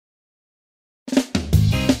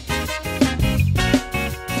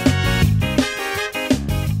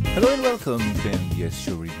Welcome to the MBS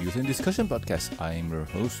Show Reviews and Discussion Podcast. I'm your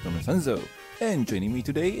host, Sanzo, and joining me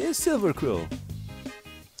today is Silver Quill.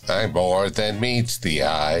 I'm more than meets the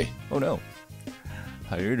eye. Oh no.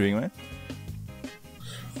 How are you doing, man?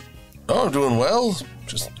 Oh, I'm doing well.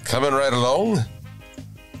 Just coming right along.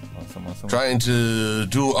 Awesome. Trying to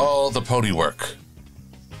do all the pony work.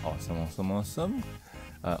 Awesome.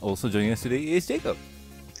 Also joining us today is Jacob.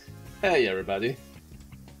 Hey, everybody.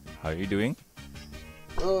 How are you doing?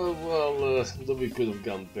 The week could have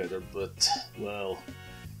gone better, but, well,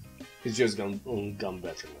 it's just gone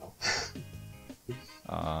better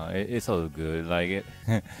now. It's all good. Like it,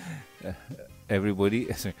 everybody.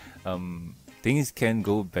 Things can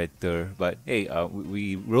go better, but hey,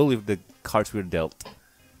 we roll with the cards we're dealt.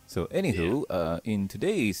 So, anywho, in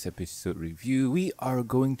today's episode review, we are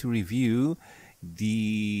going to review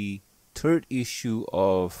the third issue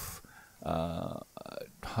of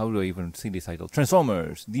how do I even say this title?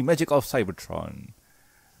 Transformers: The Magic of Cybertron.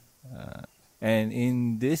 And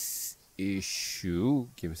in this issue,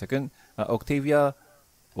 give me a second. Octavia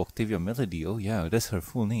Melody. Oh yeah, that's her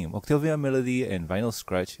full name. Octavia Melody and Vinyl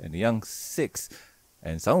Scratch and the Young Six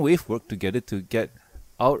and Soundwave work together to get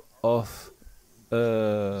out of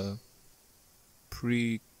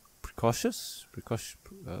precarious.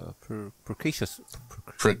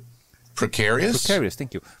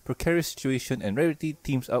 Thank you. Precarious situation, and Rarity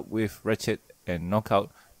teams up with Ratchet and Knock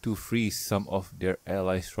Out to free some of their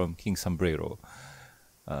allies from King Sombra.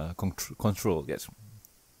 Control, yes.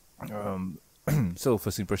 So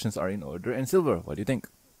first impressions are in order. And Silver, what do you think?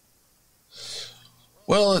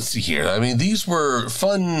 Well, let's see here. I mean, these were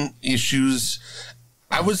fun issues.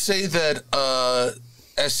 I would say that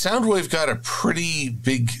as Soundwave got a pretty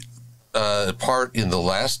big part in the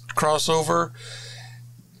last crossover,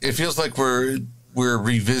 it feels like we're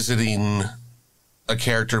revisiting a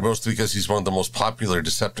character mostly because he's one of the most popular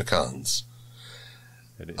Decepticons.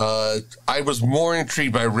 I was more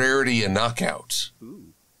intrigued by Rarity and Knockout.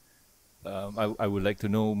 Ooh. I would like to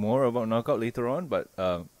know more about Knockout later on, but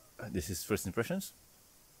this is first impressions.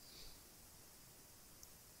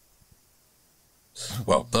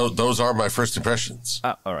 Well, those are my first impressions.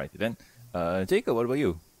 All right then. Jacob, what about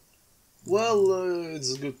you? Well,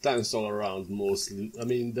 it's good times all around, mostly. I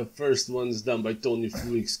mean, the first one is done by Tony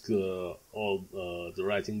Fleecs, all the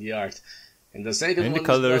writing, the art. And the second and one the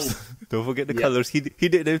colors. is done... Don't forget the colors. He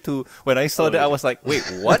did them too. When I saw that, I was like, wait,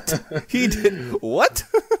 what? He did what?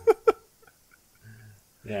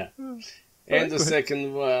 Yeah. And the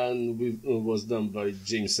second one was done by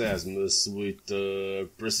James Asmus with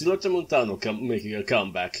Priscilla Tramontano making a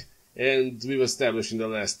comeback. And we've established in the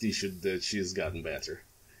last issue that she's gotten better.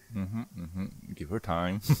 Give her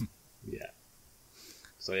time. Yeah.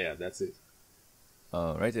 So yeah, that's it.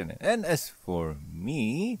 Alright then. And as for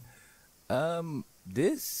me,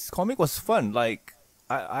 this comic was fun. Like,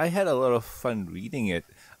 I had a lot of fun reading it.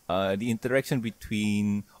 The interaction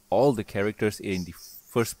between all the characters in the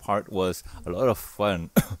first part was a lot of fun.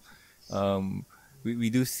 We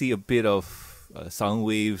do see a bit of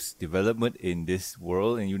Soundwave's development in this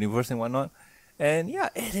world and universe and whatnot. And yeah,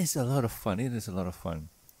 it is a lot of fun.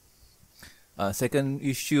 Second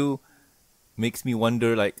issue makes me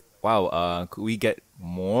wonder, like, wow, could we get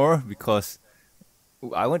more? Because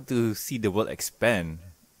I want to see the world expand.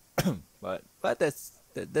 but that's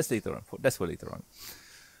later on. That's for later on.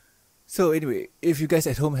 So anyway, if you guys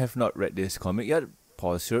at home have not read this comic yet,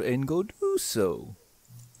 pause here and go do so.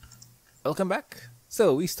 Welcome back.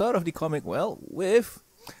 So we start off the comic with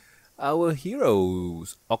our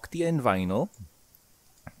heroes, Octi and Vinyl,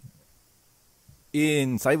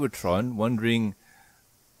 in Cybertron, wondering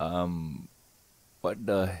what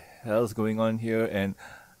the hell's going on here, and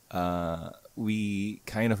we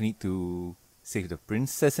kind of need to save the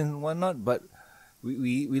princess and whatnot, but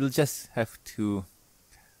we'll just have to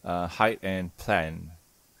hide and plan.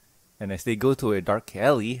 And as they go to a dark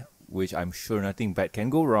alley, which I'm sure nothing bad can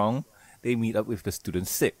go wrong, they meet up with the Student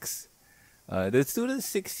 6. The Student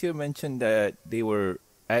 6 here mentioned that they were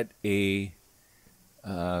at a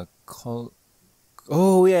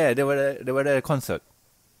oh yeah, they were at a concert.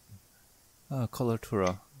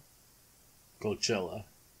 Coachella.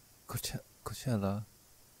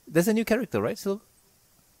 There's a new character, right, Sil?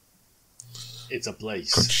 It's a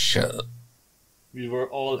place. Coachella. We were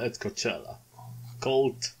all at Coachella.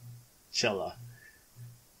 Coachella.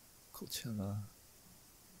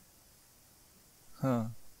 Huh.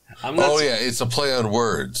 Yeah, it's a play on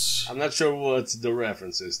words. I'm not sure what the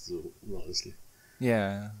reference is to, honestly.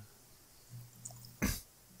 Yeah.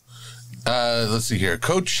 Let's see here.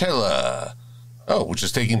 Coachella. Oh, which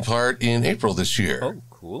is taking part in April this year. Oh,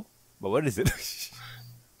 cool. But what is it?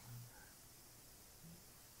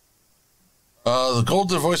 The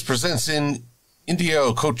Golden Voice presents in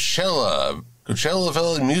Indio Coachella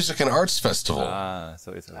Valley Music and Arts Festival.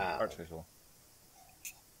 So it's an art festival.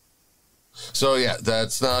 So yeah,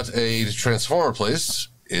 that's not a Transformer place.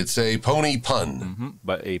 It's a pony pun.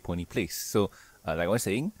 But a pony place. So, like I was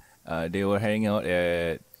saying, they were hanging out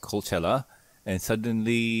at Coachella, and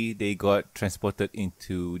suddenly they got transported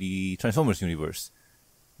into the Transformers universe,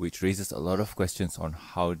 which raises a lot of questions on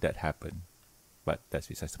how that happened. But that's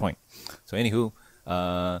besides the point. So, anywho,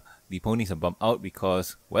 the ponies are bummed out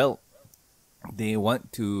because, well, they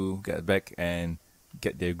want to get back and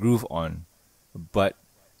get their groove on, but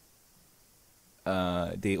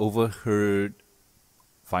they overheard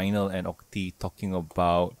Final and Octi talking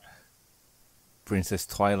about Princess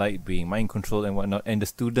Twilight being mind controlled and whatnot, and the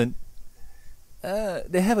student,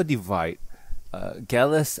 they have a divide.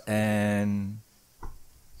 Gallus and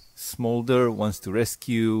Smolder wants to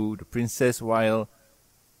rescue the princess, while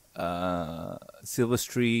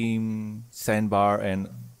Silverstream, Sandbar, and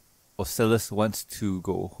Ocellus wants to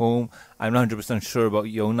go home. I'm not 100% sure about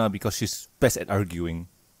Yona because she's best at arguing.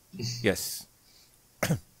 Yes.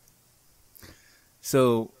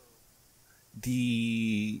 So,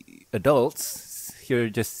 the adults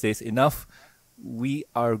here just says, enough, we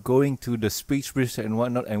are going to the speech bridge and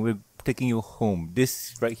whatnot, and we're taking you home.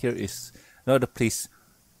 This right here is not a place,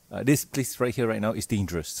 this place right here right now is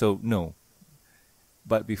dangerous, so no.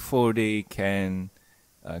 But before they can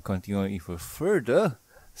continue even further,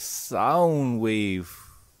 Soundwave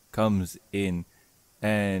comes in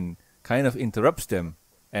and kind of interrupts them,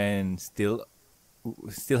 and still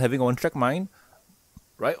having a one-track mind,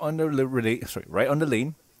 right on the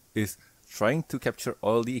lane, is trying to capture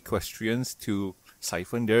all the equestrians to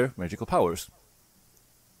siphon their magical powers.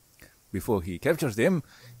 Before he captures them,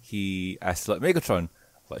 he asks Lord Megatron,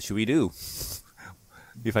 "What should we do?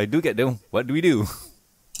 If I do get them, what do we do?"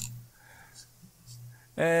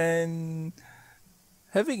 And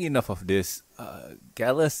having enough of this,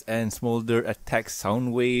 Gallus and Smolder attack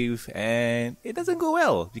Soundwave, and it doesn't go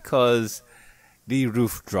well because the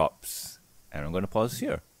roof drops. And I'm going to pause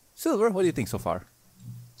here. Silver, what do you think so far?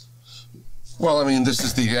 Well, I mean, this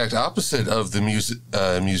is the exact opposite of the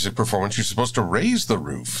music performance. You're supposed to raise the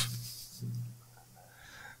roof.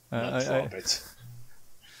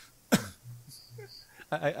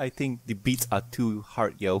 I think the beats are too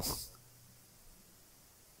hard, yo.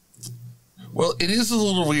 Well, it is a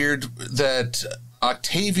little weird that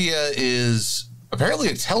Octavia is apparently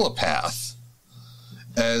a telepath,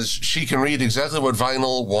 as she can read exactly what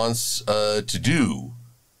Vinyl wants to do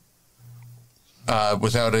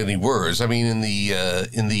without any words. I mean, in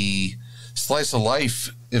the Slice of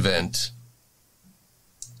Life event,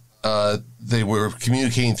 they were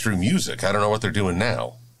communicating through music. I don't know what they're doing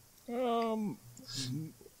now.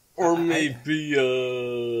 Or maybe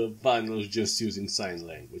Vinyl's just using sign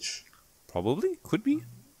language. Probably, could be.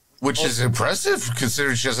 Which is impressive,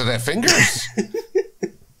 considering she doesn't have fingers.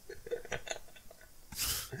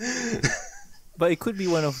 But it could be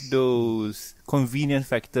one of those convenient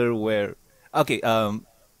factor where, okay,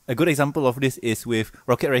 a good example of this is with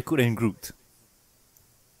Rocket Raccoon and Groot.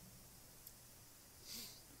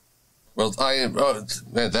 Well,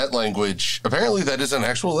 that language, apparently that is an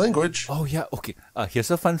actual language. Oh yeah, okay. Here's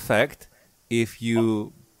a fun fact. If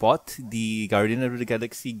you bought the Guardian of the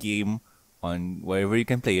Galaxy game on wherever you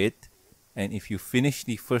can play it, and if you finish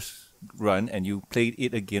the first run and you played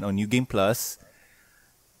it again on New Game Plus,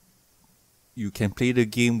 you can play the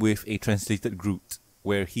game with a translated Groot,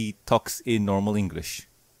 where he talks in normal English.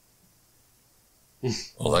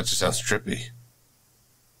 Well, that just sounds trippy.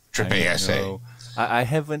 Trippy, I say. I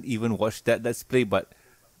haven't even watched that Let's Play, but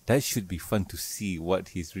that should be fun to see what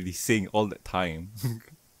he's really saying all the time.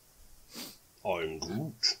 I'm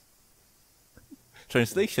Groot.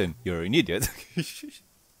 Translation, you're an idiot.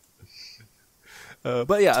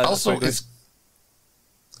 But yeah. Also,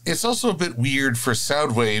 it's also a bit weird for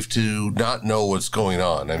Soundwave to not know what's going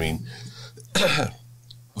on. I mean,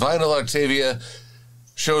 Vinyl Octavia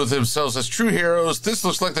show themselves as true heroes. This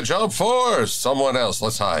looks like the job for someone else.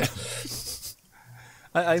 Let's hide.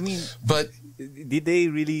 I mean, but did they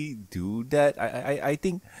really do that? I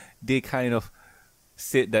think they kind of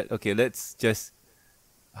said that, okay, let's just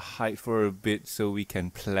hide for a bit so we can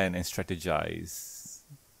plan and strategize.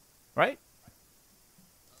 Right?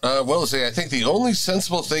 Well, see, I think the only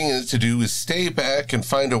sensible thing to do is stay back and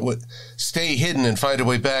find a way, stay hidden and find a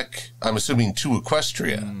way back, I'm assuming, to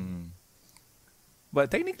Equestria.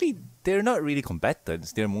 But technically, they're not really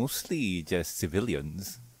combatants. They're mostly just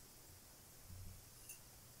civilians.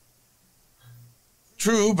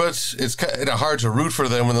 True, but it's kind of hard to root for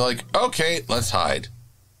them when they're like, okay, let's hide.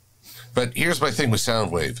 But here's my thing with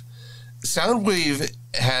Soundwave. Soundwave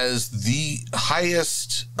has the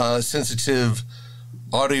highest sensitive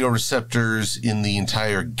audio receptors in the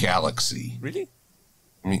entire galaxy. Really?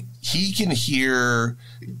 I mean, he can hear.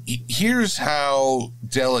 Here's how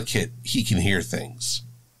delicate he can hear things.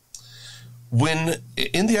 When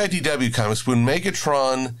in the IDW comics, when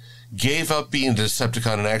Megatron gave up being a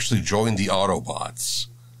Decepticon and actually joined the Autobots,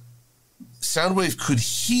 Soundwave could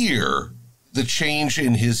hear the change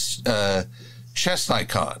in his chest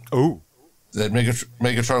icon. Oh. That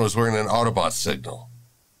Megatron was wearing an Autobot signal.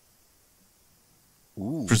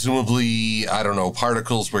 Ooh. Presumably, I don't know,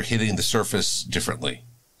 particles were hitting the surface differently.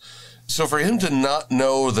 So for him to not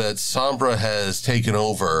know that Sombra has taken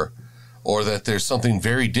over or that there's something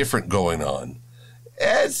very different going on,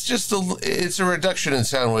 it's a reduction in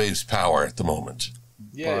Soundwave's power at the moment.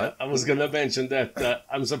 Yeah, I was gonna mention that.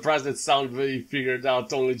 I'm surprised that Soundwave figured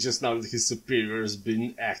out only just now that his superior has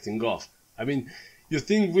been acting off. I mean, you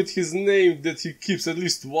think with his name that he keeps at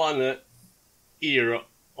least one ear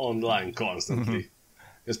online constantly.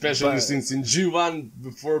 Especially since in G1,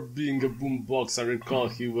 before being a boombox, I recall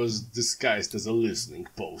he was disguised as a listening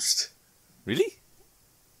post. Really?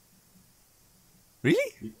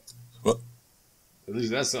 Really? Well, At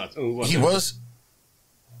least that's not... he was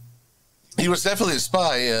definitely a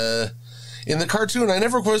spy. In the cartoon, I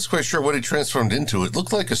never was quite sure what he transformed into. It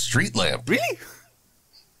looked like a street lamp. Really?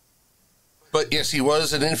 But yes, he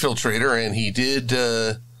was an infiltrator, and he did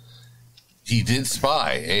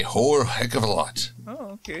spy a whole heck of a lot.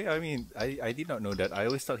 Oh, okay. I mean, I did not know that. I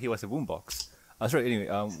always thought he was a boombox. Sorry, anyway,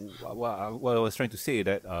 what I was trying to say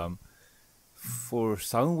that for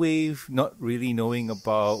Soundwave not really knowing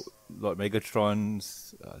about Lord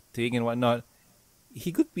Megatron's thing and whatnot,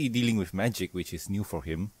 he could be dealing with magic, which is new for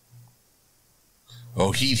him.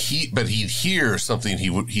 Oh, but he'd hear something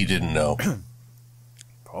he didn't know.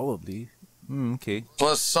 Probably. Okay.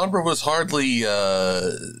 Plus, Sombra was hardly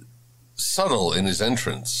subtle in his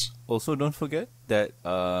entrance. Also, don't forget that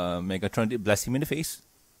Megatron did blast him in the face.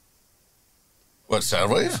 What,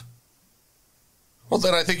 Soundwave? Yeah. Well,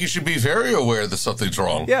 then I think you should be very aware that something's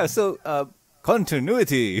wrong. Yeah, so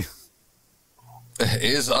continuity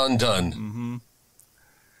is undone. Mm-hmm.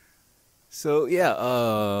 So yeah,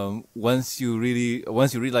 once you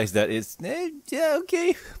realize that it's yeah,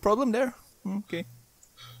 okay, problem there. Okay.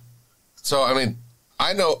 So I mean,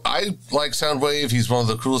 I know I like Soundwave. He's one of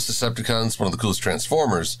the coolest Decepticons, one of the coolest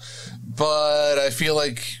Transformers. But I feel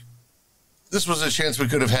like this was a chance we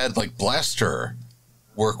could have had like Blaster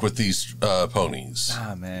work with these ponies.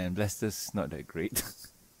 Ah man, Blaster's not that great.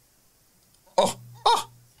 Oh,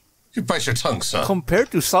 you bite your tongue, son.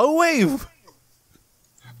 Compared to Soundwave.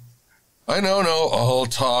 I know, no, all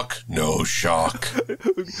talk, no shock.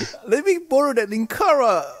 Let me borrow that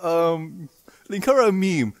Linkara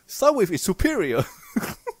meme. Soundwave is superior.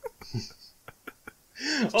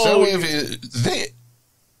 Soundwave,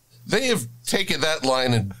 they have taken that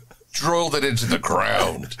line and drilled it into the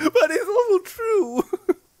ground. But it's also true.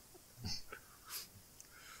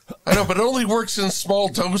 I know, but it only works in small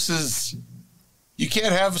doses. You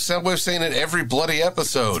can't have Soundwave saying it every bloody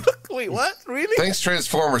episode. Wait, what? Really? Thanks,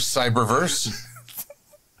 Transformers Cyberverse.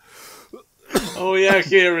 Oh yeah,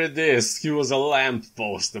 here it is. He was a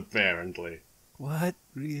lamppost, apparently. What?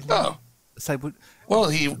 Really? Oh.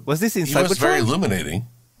 Well, was this in Cybertron? Was very illuminating.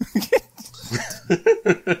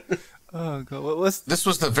 Oh god, what was... This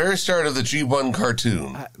was the very start of the G1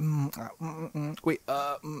 cartoon. Wait,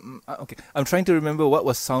 okay. I'm trying to remember what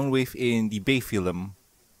was Soundwave in the Bay film.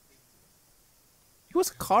 He was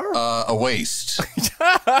a car? A waste.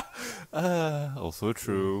 Also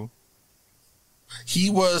true. He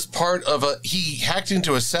was part of he hacked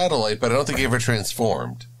into a satellite, but I don't think he ever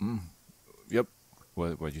transformed. Yep.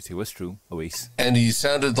 What you say was true. A waste. And he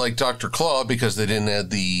sounded like Dr. Claw because they didn't add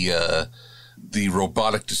the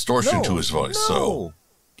robotic distortion to his voice. No. So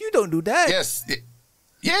you don't do that.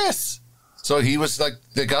 Yes. So he was like,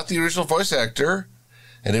 they got the original voice actor,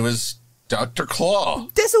 and it was Dr. Claw.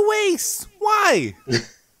 That's a waste. Why?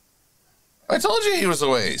 I told you he was a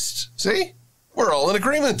waste. See? We're all in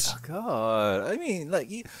agreement. Oh, God. I mean, like,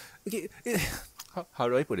 okay, how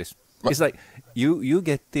do I put this? It's like you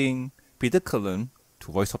getting Peter Cullen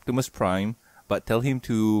to voice Optimus Prime, but tell him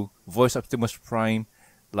to voice Optimus Prime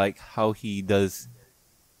like how he does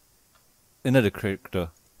another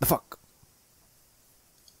character. The fuck?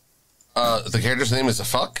 The character's name is a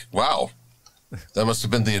fuck? Wow. That must have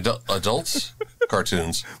been the adults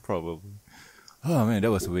cartoons. Probably. Oh man, that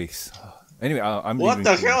was a waste. Anyway, I'm. What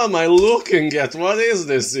the hell am I looking at? What is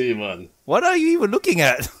this even? What are you even looking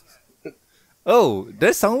at? Oh,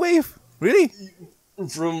 there's Soundwave? Really?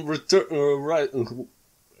 From Return, right?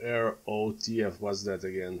 ROTF, what's that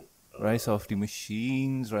again? Rise of the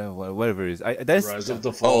Machines, whatever it is. That's Rise of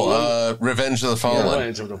the Fallen. Revenge of the Fallen.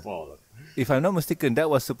 Revenge of the Fallen. If I'm not mistaken, that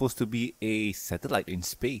was supposed to be a satellite in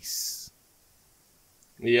space.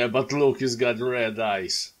 Yeah, but Loki's got red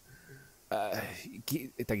eyes.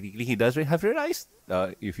 Technically, he does have red eyes.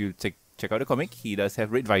 If you check out the comic, he does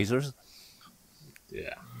have red visors.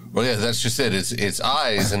 Yeah. Well, yeah, that's just it. It's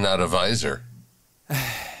eyes and not a visor.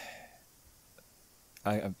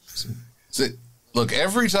 So, look,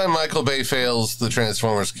 every time Michael Bay fails the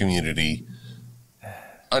Transformers community,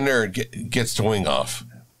 a nerd gets to wing off.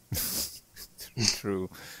 True.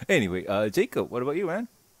 Anyway, Jacob, what about you, man?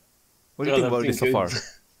 What do you think about this so far?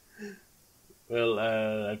 Well,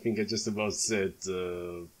 I think I just about said,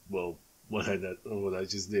 what I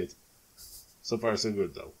just did. So far, so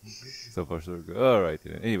good, though. So far, so good. All right.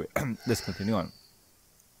 Anyway, let's continue on.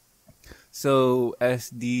 So,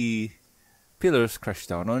 as the pillars crash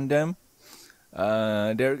down on them,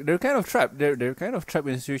 they're kind of trapped. They're kind of trapped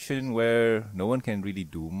in a situation where no one can really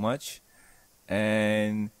do much,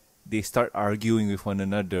 and they start arguing with one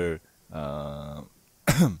another.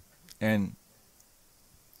 And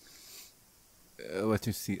what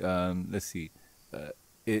you see? Let's see.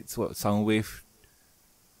 It's what Soundwave.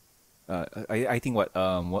 I think what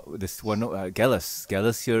this one Gallus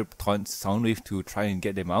here taunts Soundwave to try and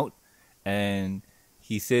get them out, and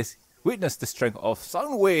he says, "Witness the strength of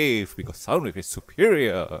Soundwave because Soundwave is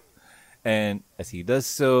superior." And as he does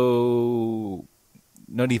so,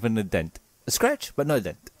 not even a dent, a scratch, but not a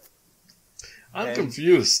dent. I'm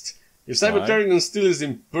confused. If Cybertron still is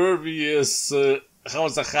impervious,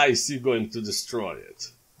 how's a high sea going to destroy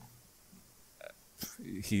it?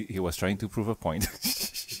 He was trying to prove a point.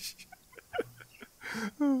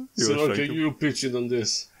 So okay, you pitch in on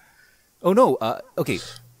this. Oh no, okay.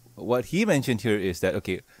 What he mentioned here is that,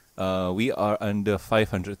 okay, we are under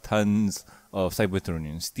 500 tons of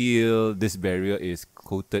Cybertronian steel. This barrier is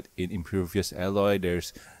coated in impervious alloy. There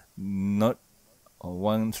is not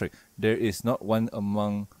one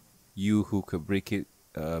among you who could break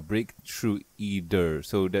through either.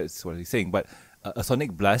 So that's what he's saying. But a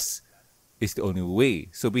sonic blast is the only way.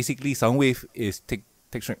 So basically, Soundwave is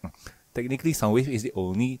technically Soundwave is the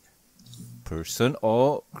only person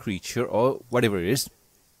or creature or whatever it is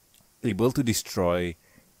able to destroy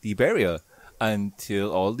the barrier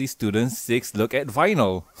until all the students 6 look at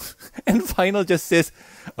Vinyl. And Vinyl just says,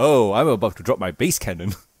 "Oh, I'm about to drop my base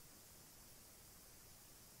cannon."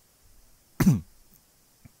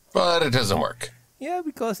 But it doesn't work. Yeah,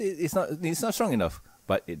 because it's not strong enough.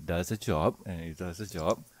 But it does a job, and it does a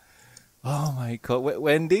job. Oh my god,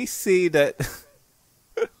 when they say that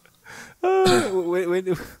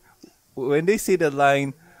when they say the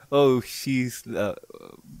line, "Oh, she's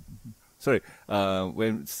sorry,"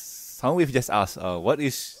 when Soundwave just asks, "What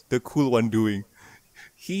is the cool one doing?"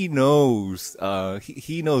 He knows.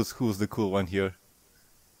 He knows who's the cool one here.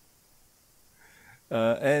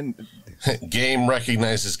 And game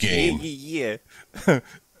recognizes game. Yeah.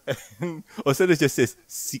 And Osana just says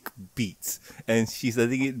 "sick beats," and she's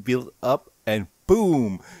letting it build up, and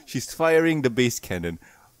boom, she's firing the base cannon.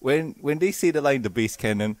 When they say the line "the base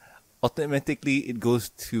cannon," automatically it goes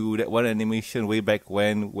to that one animation way back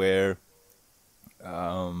when where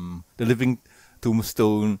the Living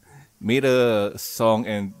Tombstone made a song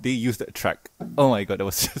and they used that track. Oh my god, that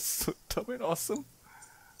was just so dumb and awesome.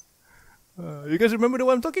 You guys remember the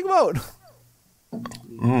one I'm talking about?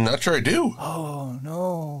 Not sure I do. Oh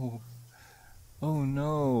no. Oh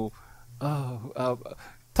no.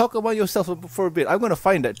 Talk about yourself for a bit. I'm gonna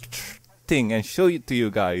find that thing and show it to you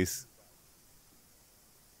guys.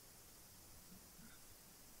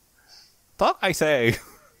 Talk, I say.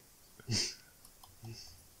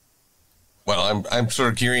 Well, I'm sort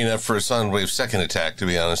of gearing up for a Soundwave second attack, to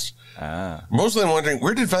be honest. Mostly I'm wondering,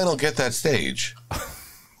 where did Vinyl get that stage?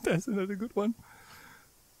 That's another good one.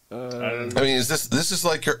 I mean, is this is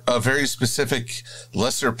like a very specific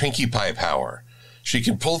lesser Pinkie Pie power? She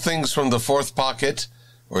can pull things from the 4th pocket,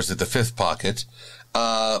 or is it the 5th pocket,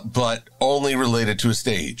 but only related to a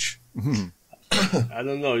stage. I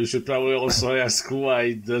don't know. You should probably also ask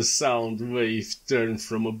why the Soundwave turned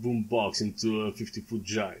from a boombox into a 50-foot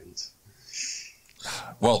giant.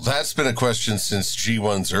 Well, that's been a question since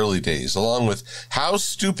G1's early days, along with how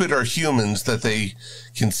stupid are humans that they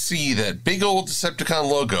can see that big old Decepticon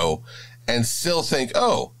logo and still think,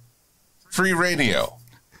 oh, free radio.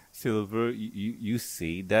 Silver, you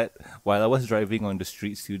say that while I was driving on the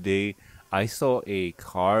streets today, I saw a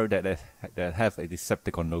car that have a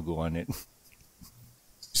Decepticon logo on it.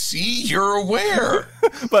 See, you're aware.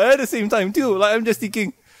 But at the same time, too, like I'm just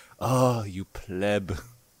thinking, oh, you pleb.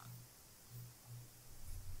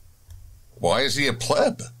 Why is he a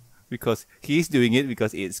pleb? because he's doing it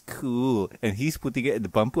because it's cool, and he's putting it at the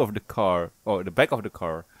bumper of the car or the back of the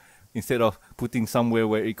car instead of putting somewhere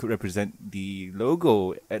where it could represent the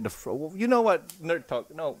logo at the front. You know what? Nerd talk.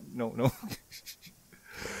 No.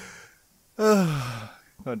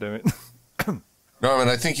 God damn it. Norman,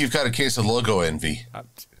 I think you've got a case of logo envy.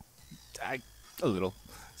 A little.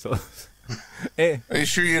 So, Are you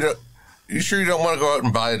sure you don't? You sure you don't want to go out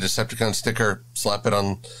and buy a Decepticon sticker, slap it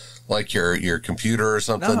on like your computer or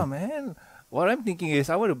something? No, man. What I'm thinking is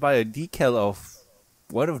I want to buy a decal of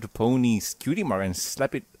one of the ponies' cutie mark and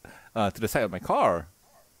slap it to the side of my car.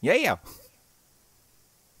 Yeah.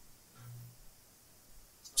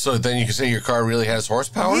 So then you can say your car really has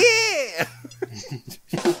horsepower? Yeah.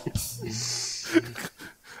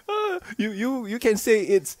 You can say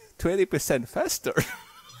it's 20% faster.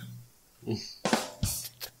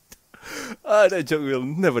 That joke will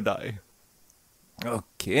never die.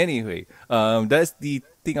 Okay, anyway, that's the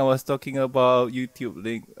thing I was talking about. YouTube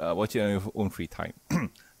link, watch it on your own free time.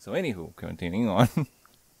 So anywho, continuing on.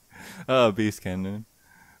 Base Cannon.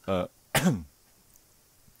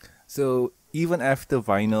 So even after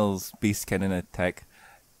Vinyl's Base Cannon attack,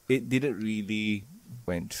 it didn't really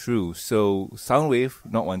went through. So Soundwave,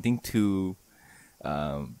 not wanting to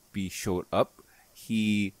be showed up,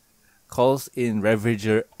 he calls in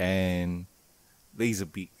Ravager and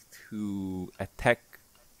Laserbeak to attack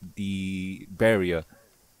the barrier.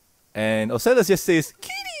 And Ocelos just says,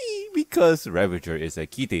 kitty! Because Ravager is a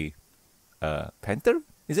kitty. Panther,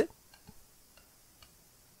 is it?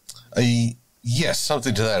 Yes,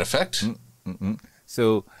 something to that effect.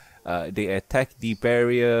 So they attack the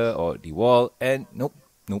barrier or the wall, and nope,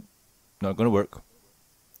 not gonna work.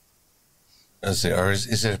 Let's see,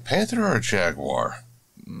 is it a panther or a jaguar?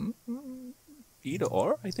 Either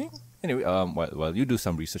or, I think. Anyway, while you do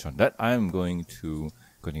some research on that, I'm going to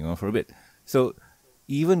continue on for a bit. So,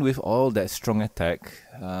 even with all that strong attack,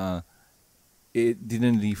 it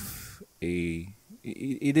didn't leave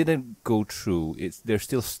it didn't go through. They're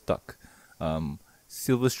still stuck.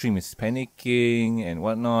 Silverstream is panicking and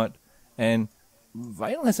whatnot, and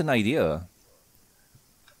Vinyl has an idea.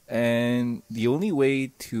 And the only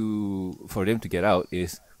way for them to get out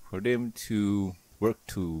is for them to work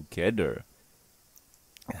together,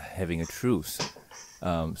 having a truce.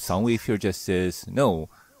 Soundwave here just says, no,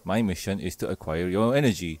 my mission is to acquire your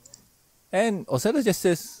energy. And Ocelos just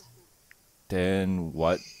says, then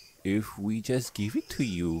what if we just give it to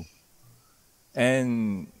you?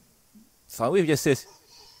 And Soundwave just says,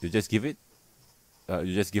 you just give it?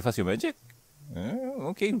 You just give us your magic?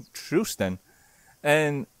 Okay, truce then.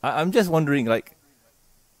 And I'm just wondering, like,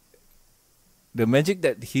 the magic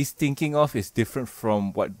that he's thinking of is different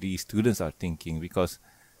from what the students are thinking, because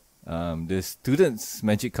the students'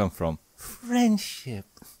 magic come from friendship.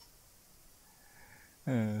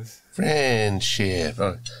 Friendship.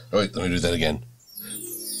 Oh, wait, let me do that again.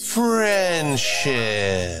 Friendship.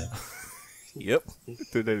 Yep,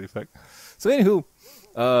 to that effect. So anywho,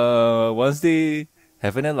 once they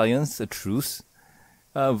have an alliance, a truce,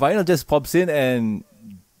 Vinyl just pops in and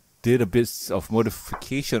did a bit of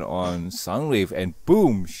modification on Soundwave, and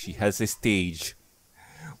boom, she has a stage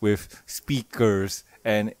with speakers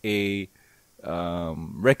and a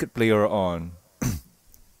record player on.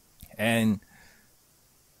 And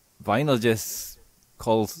Vinyl just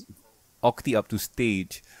calls Octi up to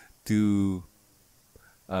stage to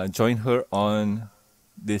join her on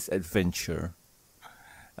this adventure.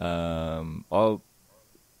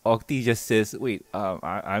 Octi just says, wait,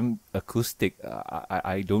 I'm acoustic.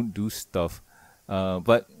 I don't do stuff.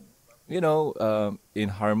 But, in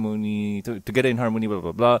harmony, together in harmony, blah,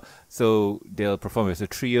 blah, blah. So they'll perform as a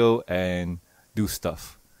trio and do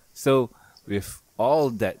stuff. So with all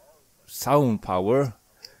that sound power,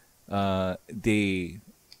 they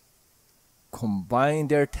combine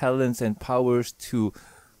their talents and powers to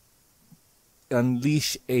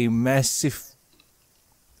unleash a massive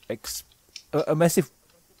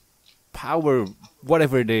power,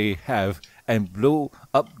 whatever they have, and blow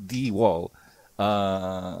up the wall.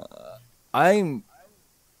 I'm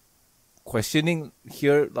questioning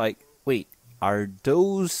here, like, wait, are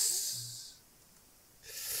those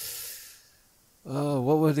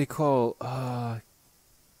what were they called?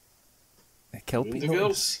 Kelpie?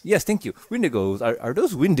 Windigos? Yes, thank you. Windigos. Are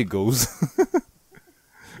those Windigos?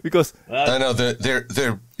 Because I know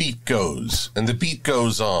their beat goes, and the beat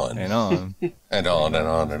goes on and on and on and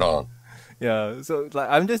on and on. Yeah, so like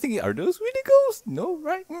I'm just thinking, are those Windigos? No,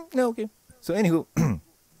 right? No, okay. So anywho,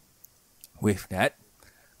 with that,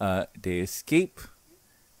 they escape,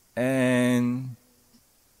 and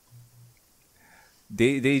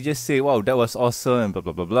they just say, "Wow, that was awesome," and blah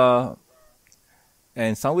blah blah blah.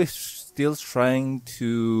 and Soundwave's still trying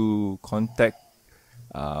to contact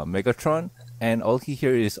Megatron, and all he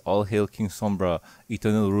hears is "All hail King Sombra,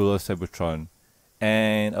 eternal ruler of Cybertron."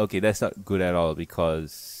 And okay, that's not good at all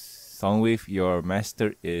because Soundwave, your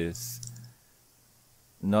master, is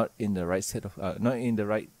not in the right state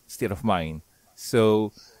of mind.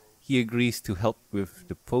 So he agrees to help with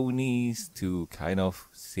the ponies to kind of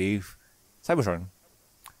save Cybertron.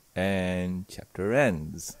 And chapter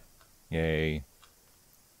ends. Yay.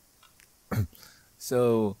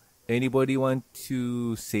 So, anybody want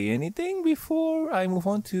to say anything before I move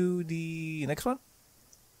on to the next one?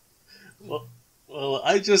 Well,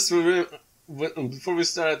 I just remember, before we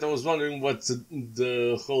started, I was wondering what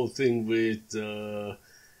the whole thing with,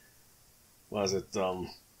 was it,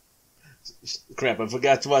 crap, I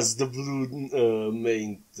forgot what's the blue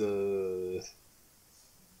main,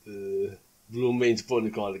 blue main pony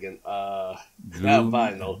called again.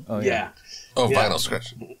 Vinyl. Oh, yeah. Oh, yeah. Vinyl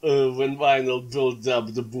scratch. When Vinyl built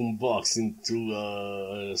up the boombox into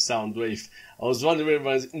Soundwave, I was wondering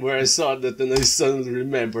where I saw that, and I suddenly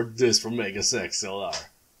remembered this from Megas XLR.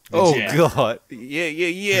 Oh, God.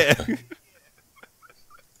 Yeah.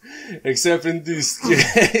 Except in this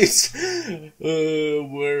case,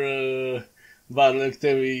 where Vinyl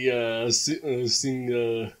Octavia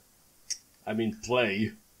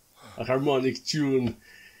play a harmonic tune.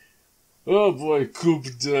 Oh boy, Coop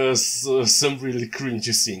does some really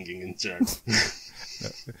cringy singing in turn.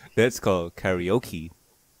 That's called karaoke.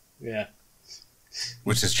 Yeah.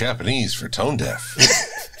 Which is Japanese for tone deaf.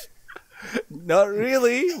 Not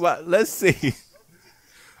really, but let's see.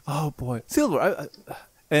 Oh boy, Silver,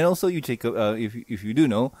 and also you, Jacob, if you do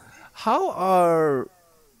know, how are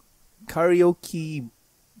karaoke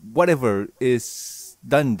whatever is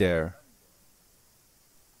done there?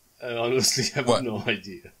 I honestly have no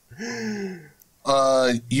idea.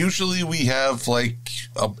 Usually we have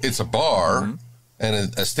it's a bar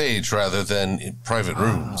and a stage rather than private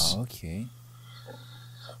rooms. Oh, okay.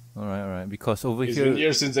 All right. Because over it's here, been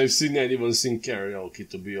years since I've seen anyone sing karaoke,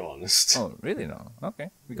 to be honest. Oh, really? No.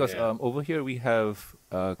 Okay. Because over here we have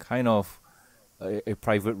kind of a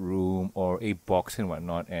private room or a box and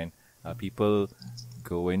whatnot, and people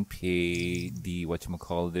go and pay the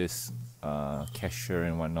cashier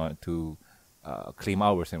and whatnot to claim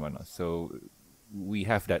hours and whatnot. So we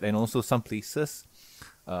have that, and also some places,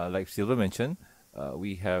 like Silver mentioned,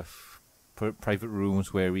 we have private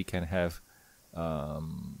rooms where we can have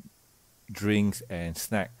drinks and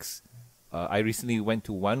snacks. I recently went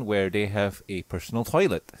to one where they have a personal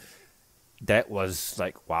toilet. That was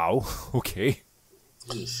like, wow, okay.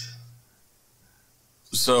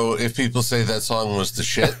 So if people say that song was the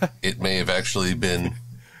shit, it may have actually been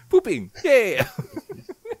pooping. Yeah.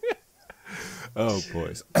 Oh,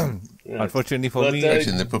 boys. Unfortunately for me,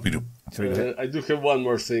 actually the poopy doop. I do have one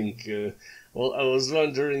more thing. I was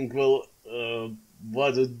wondering,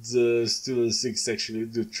 what did Student 6 actually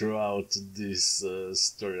do throughout this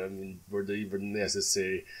story? I mean, were they even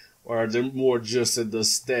necessary? Or are they more just at the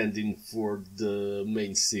stand-in for the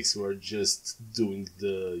main 6 who are just doing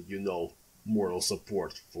the, moral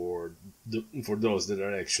support for those that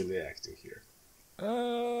are actually acting here?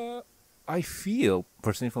 I feel,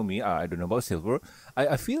 personally for me, I don't know about Silver,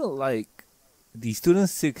 I feel like the Student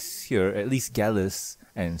 6 here, at least Gallus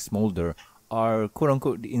and Smolder, are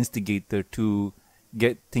quote-unquote the instigator to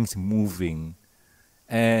get things moving.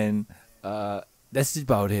 And that's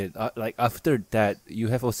about it. Like after that, you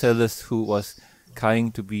have Ocellus, who was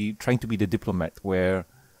trying to be the diplomat, where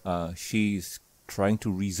she's trying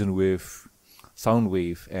to reason with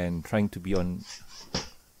Soundwave and trying to be on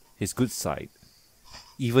his good side.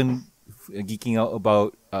 Even geeking out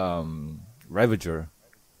about Ravager.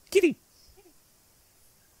 Kitty!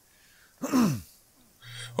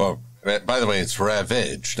 Well, by the way, it's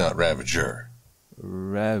Ravage, not Ravager.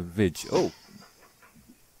 Ravage. Oh.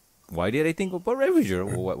 Why did I think about Ravager?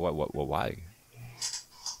 Why?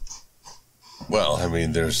 Well, I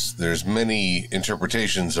mean, there's many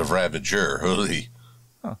interpretations of Ravager, really.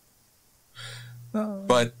 Huh.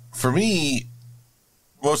 But for me,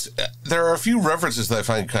 there are a few references that I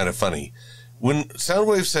find kind of funny. When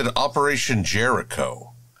Soundwave said Operation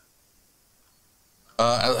Jericho,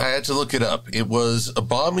 I had to look it up. It was a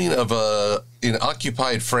bombing in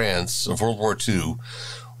occupied France of World War II,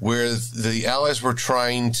 where the Allies were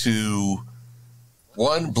trying to,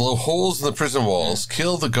 blow holes in the prison walls,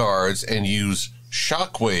 kill the guards, and use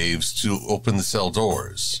shock waves to open the cell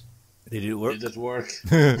doors. Did it work? Did it work?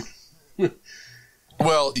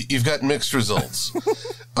 Well, you've got mixed results.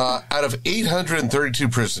 Out of 832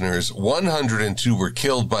 prisoners, 102 were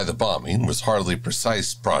killed by the bombing. It was hardly a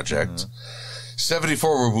precise project.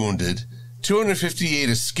 74 were wounded, 258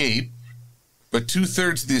 escape, but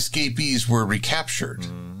 2/3 of the escapees were recaptured.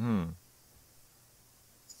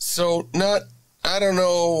 So I don't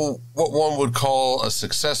know what one would call a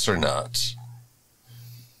success or not.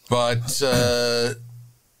 But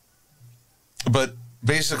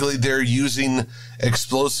basically they're using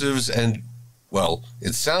explosives and, well,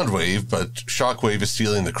 it's Soundwave, but Shockwave is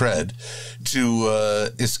stealing the cred, to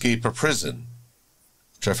escape a prison,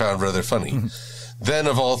 which I found rather funny. Then,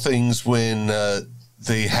 of all things, when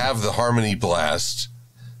they have the harmony blast,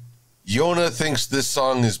 Yona thinks this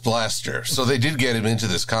song is Blaster, so they did get him into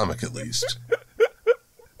this comic at least.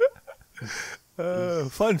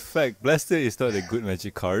 Fun fact, Blaster is not a good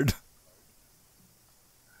magic card.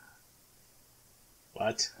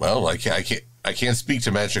 What? Well, I can't speak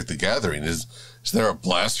to Magic the Gathering. Is there a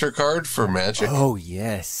Blaster card for Magic? Oh,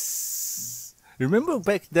 yes. Remember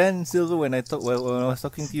back then, Silver, when I was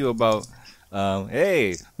talking to you about,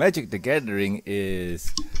 hey, Magic the Gathering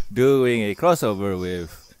is doing a crossover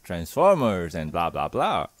with Transformers and blah, blah,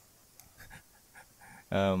 blah.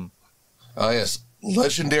 Yes.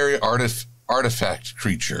 Legendary artifact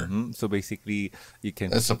creature. So basically, you can...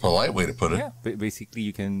 That's a polite way to put it. Yeah, basically,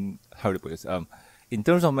 you can... How to put this? In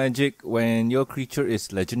terms of Magic, when your creature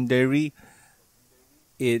is legendary,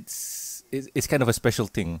 it's kind of a special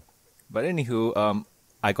thing. But anywho,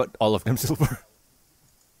 I got all of them silver.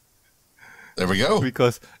 There we go.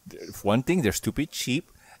 Because one thing, they're stupid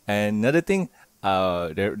cheap, and another thing,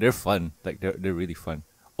 they're fun. Like they're really fun.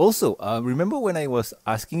 Also, remember when I was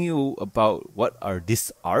asking you about what are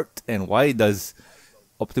this art and why does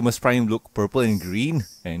Optimus Prime look purple and green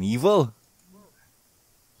and evil?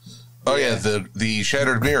 Oh yeah, the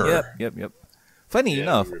shattered mirror. Yep. Funny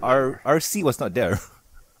enough, our RC was not there.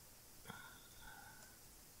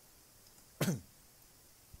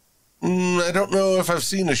 I don't know if I've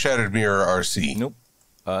seen a shattered mirror RC. Nope.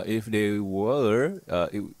 If they were,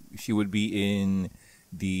 she would be in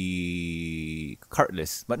the cart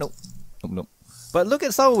list. But nope. But look at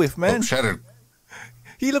Soundwave, man. Oh, shattered.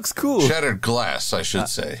 He looks cool. Shattered glass, I should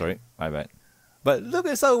say. Sorry, my bad. But look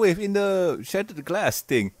at Soundwave in the shattered glass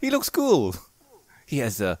thing. He looks cool. He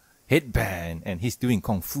has a headband and he's doing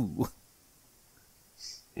kung fu.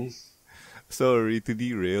 Sorry to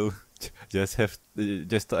derail.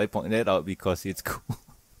 Just I point that out because it's cool.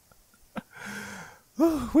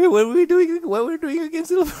 Wait, what were we doing? What were we doing against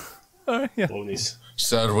Silver? Alright, yeah. Ponies.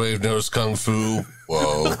 Soundwave knows kung fu.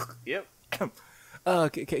 Whoa. Yep.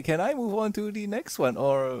 Can I move on to the next one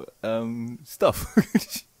or stuff?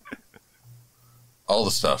 All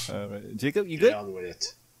the stuff. Alright, Jacob, you Get good? on with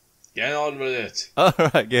it. Get on with it.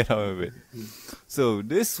 Alright, get on with it. So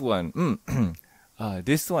this one,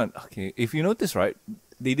 okay, if you notice, right,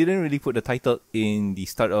 they didn't really put the title in the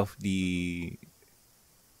start of the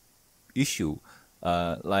issue.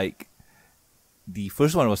 Like, the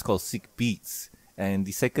first one was called Sick Beats, and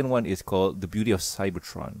the second one is called The Beauty of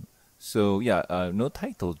Cybertron. So, yeah, no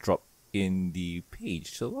title drop in the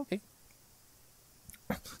page, so okay.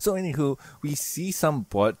 So, anywho, we see some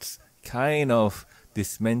bots kind of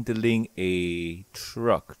dismantling a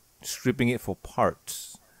truck, stripping it for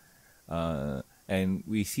parts. And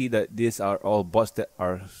we see that these are all bots that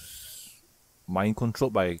are mind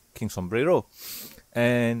controlled by King Sombra.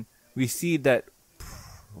 And we see that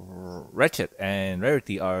Ratchet and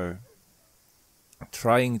Rarity are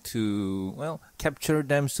trying to, well, capture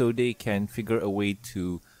them so they can figure a way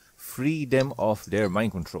to free them of their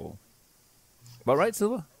mind control. About right,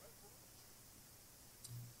 Silva?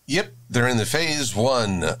 Yep, they're in the phase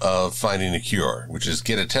 1 of finding a cure, which is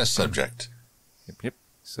get a test subject. Yep.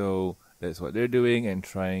 So that's what they're doing and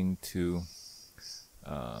trying to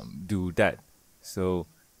do that. So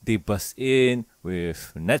they bust in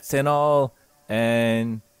with nets and all,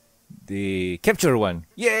 and they capture one.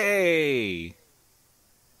 Yay!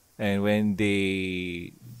 And when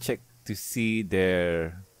they check to see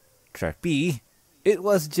their trappee, it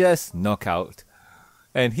was just Knockout.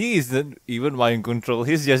 And he isn't even mind control,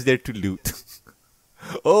 he's just there to loot.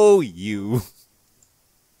 Oh, you.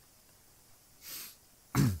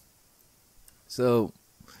 So,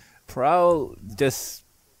 Prowl just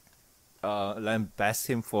lambasts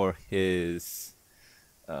him for his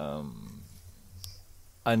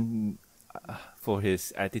for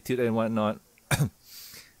his attitude and whatnot.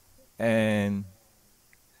 And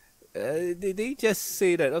they just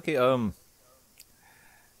say that, okay,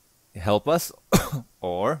 help us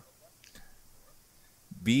or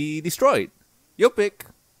be destroyed. Your pick.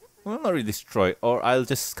 Well, not really destroyed, or I'll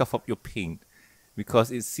just scuff up your paint.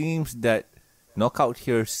 Because it seems that Knockout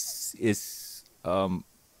here is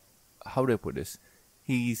how do I put this?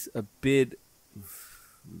 He's a bit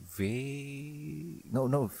vague. No,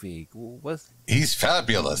 no vague. What's He's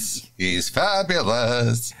fabulous. He's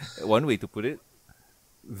fabulous. one way to put it?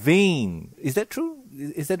 Vain. Is that true?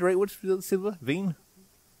 Is that the right word, Silva? Vain?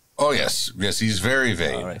 Oh, yes. Yes, he's very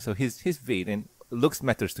vain. All right, so he's vain and looks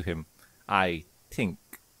matters to him, I think.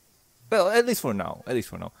 Well, at least for now. At least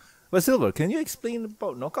for now. But Silver, can you explain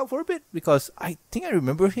about Knockout for a bit? Because I think I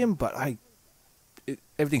remember him, but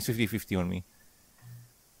everything's 50-50 on me.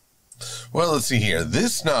 Well, let's see here.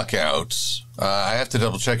 This Knockout, I have to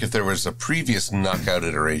double check if there was a previous Knockout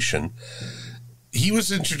iteration. He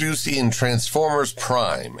was introduced in Transformers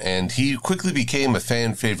Prime, and he quickly became a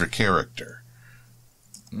fan favorite character.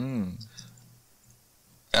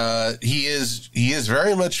 He is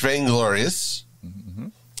very much vainglorious. Mm-hmm.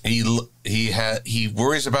 He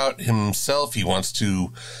worries about himself. He wants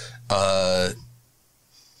to,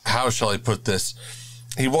 how shall I put this?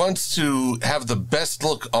 He wants to have the best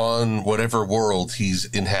look on whatever world he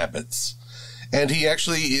inhabits. And he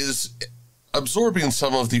actually is absorbing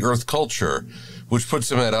some of the Earth culture, which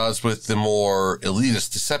puts him at odds with the more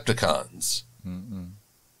elitist Decepticons. Mm-hmm.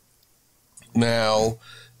 Now,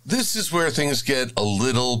 this is where things get a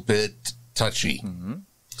little bit touchy. Mm-hmm.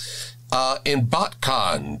 In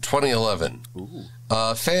BotCon 2011,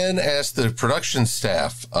 a fan asked the production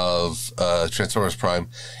staff of Transformers Prime,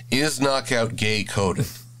 is Knockout gay-coded?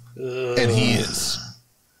 And he is.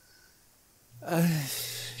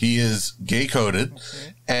 He is gay-coded,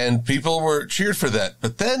 and people were cheered for that.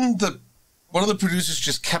 But then one of the producers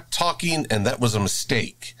just kept talking, and that was a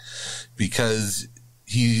mistake. Because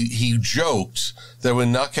he joked that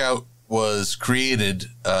when Knockout was created,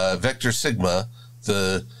 Vector Sigma,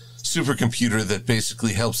 the supercomputer that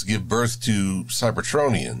basically helps give birth to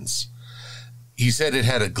Cybertronians, he said it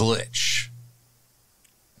had a glitch.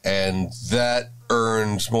 And that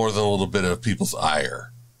earned more than a little bit of people's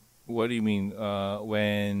ire. What do you mean?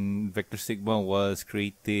 When Vector Sigma was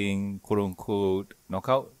creating quote-unquote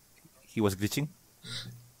Knockout, he was glitching?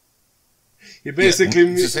 He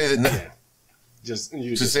basically... to say that... Yeah.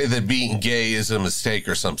 Say that being gay is a mistake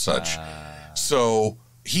or some such. So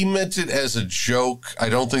he meant it as a joke. I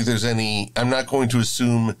don't think there's any... I'm not going to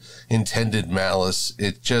assume intended malice.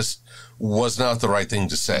 It just was not the right thing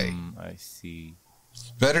to say. I see.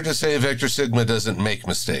 Better to say Vector Sigma doesn't make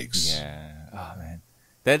mistakes. Yeah. Oh man.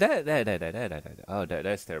 That's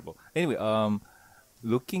terrible. Anyway,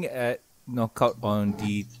 looking at Knockout on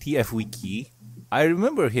the TF Wiki, I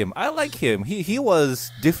remember him. I like him. He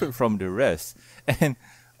was different from the rest. And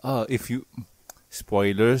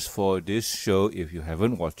spoilers for this show, if you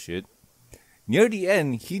haven't watched it, near the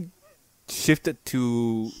end, he shifted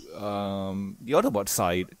to the Autobot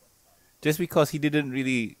side just because he didn't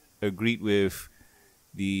really agree with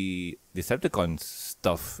the Decepticon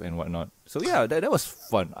stuff and whatnot. So yeah, that was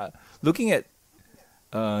fun. Looking at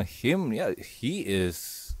him, yeah, he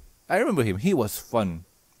is... I remember him. He was fun.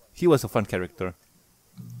 He was a fun character.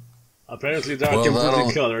 Apparently dark and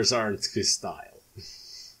pretty colors aren't his style.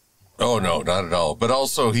 Oh, no, not at all. But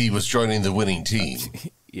also, he was joining the winning team.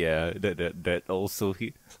 Yeah, that also...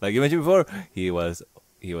 like you mentioned before, he was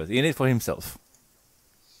in it for himself.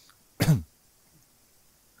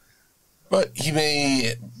 But he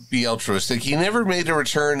may be altruistic. He never made a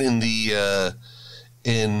return in the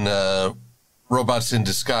Robots in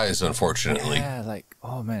Disguise, unfortunately. Yeah, like,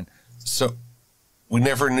 oh man. So we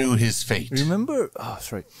never knew his fate. Remember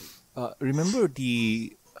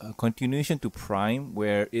the continuation to Prime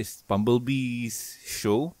where it's Bumblebee's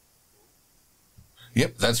show?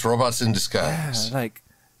 Yep, that's Robots in Disguise. Yeah, like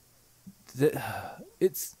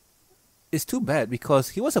it's too bad because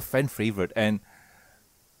he was a fan favorite and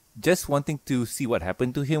just wanting to see what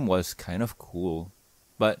happened to him was kind of cool.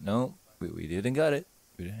 But no, we didn't get it.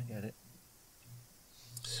 We didn't get it.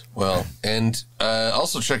 Well, and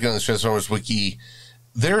also checking on the Transformers Wiki,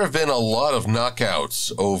 there have been a lot of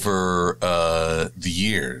knockouts over the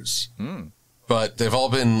years. But they've all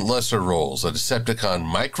been lesser roles. A Decepticon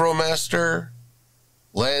Micromaster,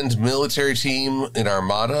 Land Military Team in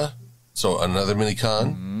Armada, so another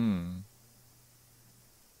Minicon.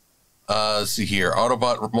 Let's see here.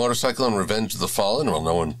 Autobot Motorcycle and Revenge of the Fallen. Well,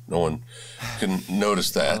 no one can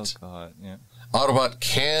notice that. Oh, God, yeah. Autobot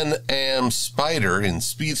Can-Am Spider in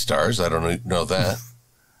Speedstars. I don't know that.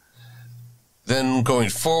 Then going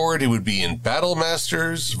forward, it would be in Battle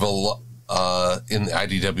Masters, in the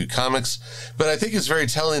IDW Comics. But I think it's very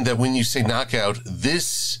telling that when you say Knockout,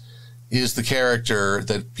 this is the character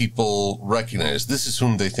that people recognize. This is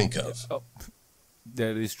whom they think of. Oh,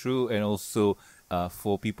 that is true. And also...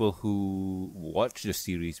 for people who watch the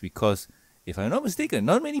series, because if I'm not mistaken,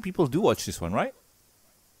 not many people do watch this one, right?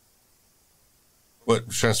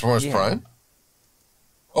 What, Transformers Prime?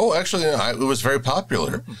 Oh, actually, no, it was very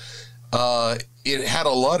popular. It had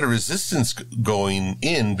a lot of resistance going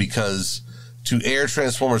in because to air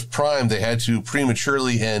Transformers Prime, they had to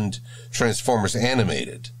prematurely end Transformers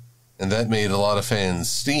Animated. And that made a lot of fans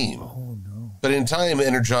steam. Oh, no. But in time,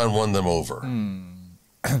 Energon won them over.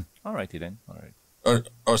 All righty then. All right.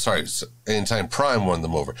 Sorry. In time, Prime won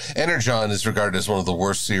them over. Energon is regarded as one of the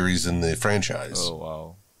worst series in the franchise. Oh,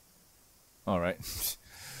 wow. All right.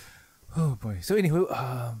 Oh, boy. So, anyway,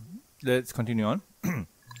 let's continue on.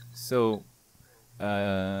 So,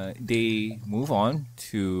 they move on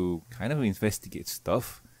to kind of investigate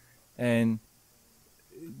stuff. And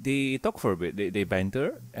they talk for a bit. They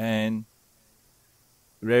banter. And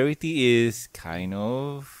Rarity is kind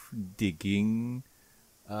of digging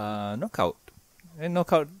Knockout. And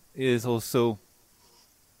Knockout is also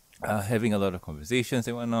having a lot of conversations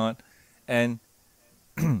and whatnot. And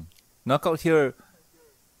Knockout here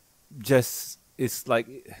just is like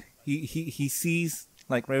he sees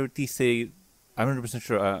like Rarity say, I'm 100%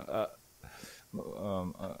 sure.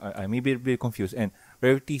 I may be a bit confused. And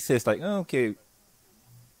Rarity says like, oh, okay,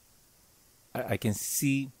 I can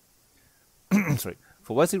see. Sorry,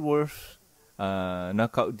 for what's it worth,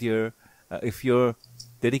 Knockout dear, if you're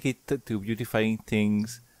dedicated to beautifying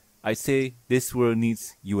things, I'd say this world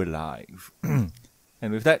needs you alive. And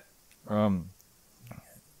with that,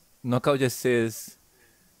 Knockout just says,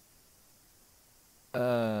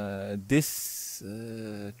 this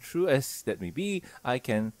true as that may be, I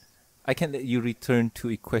can let you return to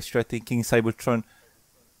Equestria thinking Cybertron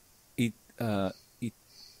it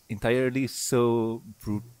entirely so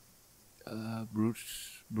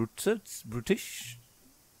brutish. Brutalist.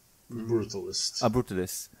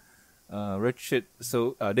 Brutalist. Ratchet.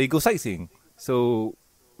 So they go sightseeing. So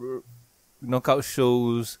Knockout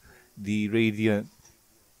shows the Radiant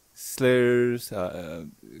Slayers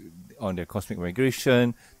on their cosmic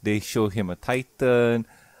migration. They show him a Titan.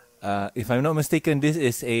 If I'm not mistaken, this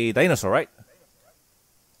is a dinosaur, right?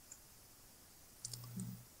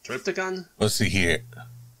 Trypticon? Let's see here.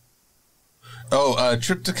 Oh,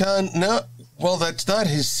 Trypticon? No, well, that's not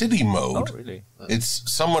his city mode. Oh, really? It's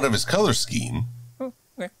somewhat of his color scheme. Oh,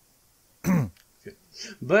 okay.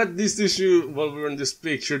 But this issue, while we're in this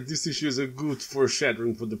picture, this issue is a good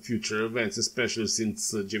foreshadowing for the future events, especially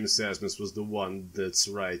since Jim Asmus was the one that's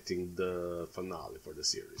writing the finale for the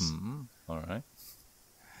series. All right.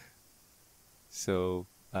 So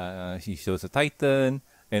he shows a Titan,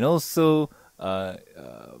 and also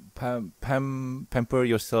pamper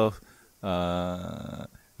yourself, the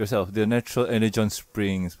natural energon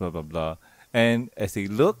springs, blah blah blah. And as they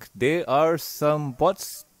look, there are some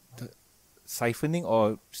bots siphoning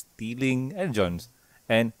or stealing energons,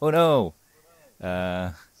 and oh no,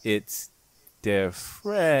 it's their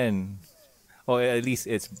friend, or at least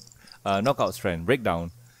it's Knockout's friend,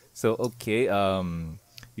 Breakdown. So okay,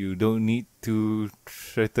 you don't need to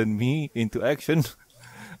threaten me into action.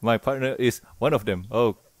 My partner is one of them.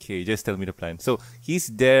 Okay, just tell me the plan. So he's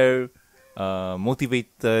there,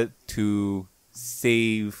 motivated to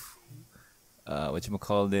save,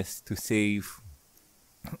 to save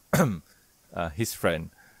his friend.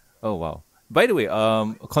 Oh wow! By the way,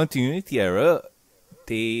 continuity error.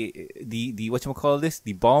 The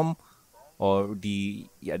the bomb or the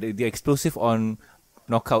explosive on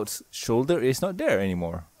Knockout's shoulder is not there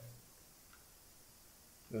anymore.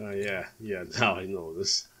 Yeah. Now I know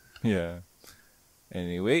this. Yeah.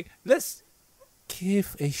 Anyway, let's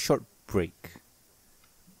give a short break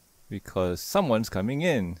because someone's coming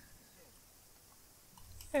in.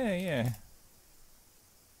 Yeah.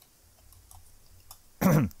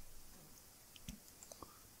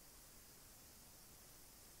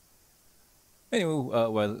 Anyway,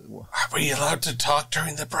 Are we allowed to talk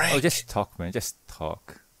during the break? oh, just talk, man. Just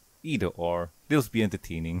talk. Either or. They'll be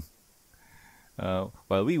entertaining.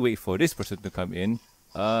 While we wait for this person to come in,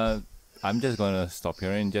 I'm just gonna stop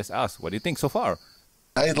here and just ask, what do you think so far?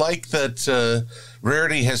 I like that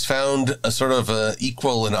Rarity has found a sort of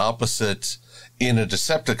equal and opposite in a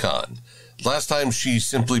Decepticon. Last time she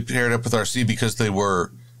simply paired up with RC because they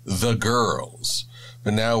were the girls.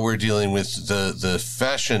 But now we're dealing with the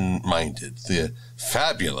fashion-minded, the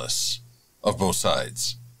fabulous of both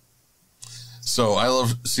sides. So I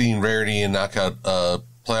love seeing Rarity and Knockout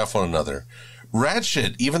play off one another.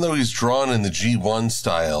 Ratchet, even though he's drawn in the G1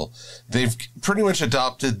 style, they've pretty much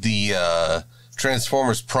adopted the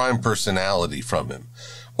Transformers Prime personality from him.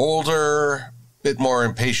 Older, bit more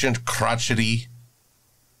impatient, crotchety.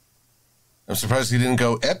 I'm surprised he didn't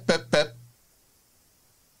go ep, ep, ep.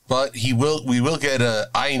 But we will get a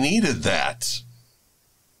I needed that,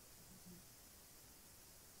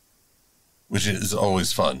 which is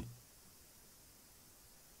always fun.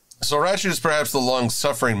 So Ratchet is perhaps the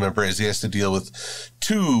long-suffering member as he has to deal with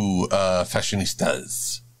two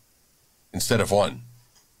fashionistas instead of one.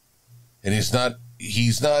 And he's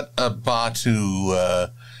not a bot who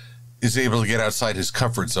is able to get outside his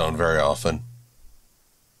comfort zone very often.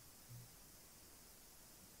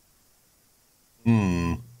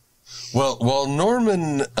 Well, while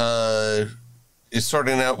Norman is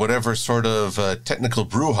sorting out whatever sort of technical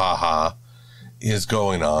brouhaha is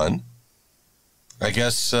going on, I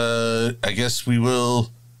guess we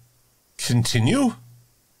will continue.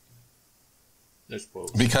 I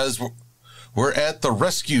suppose. Because we're at the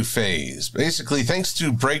rescue phase. Basically, thanks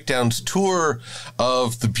to Breakdown's tour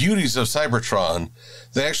of the beauties of Cybertron,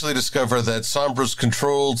 they actually discover that Sombra's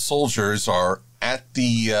controlled soldiers are at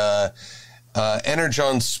the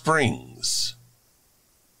Energon Springs.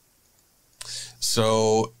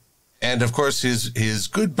 So, and of course his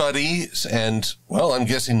good buddy and, well, I'm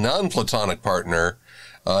guessing non-platonic partner,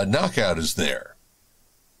 Knockout is there.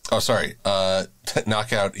 Oh, sorry.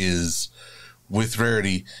 Knockout is with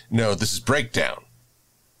Rarity. No, this is Breakdown.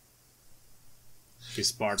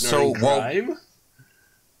 His partner in crime?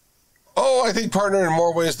 Oh, I think partner in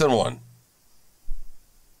more ways than one.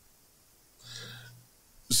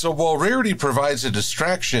 So while Rarity provides a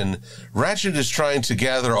distraction, Ratchet is trying to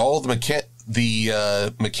gather all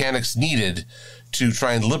the mechanics needed to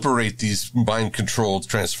try and liberate these mind-controlled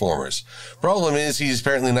Transformers. Problem is, he's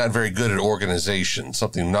apparently not very good at organization,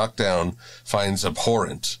 something Knockdown finds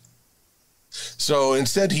abhorrent. So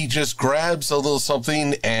instead, he just grabs a little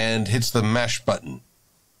something and hits the mash button.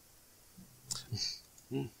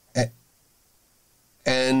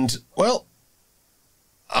 And, well,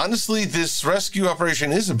 honestly, this rescue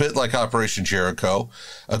operation is a bit like Operation Jericho.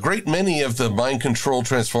 A great many of the mind-controlled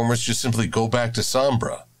Transformers just simply go back to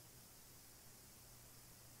Sombra.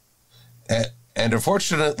 And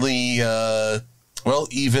unfortunately, well,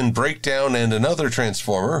 even Breakdown and another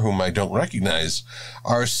Transformer, whom I don't recognize,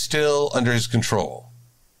 are still under his control.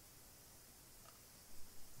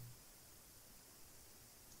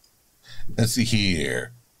 Let's see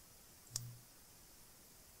here.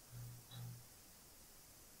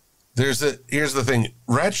 Here's the thing.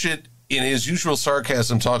 Ratchet, in his usual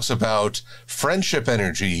sarcasm, talks about friendship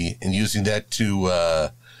energy and using that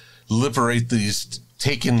to liberate these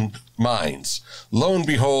taken minds. Lo and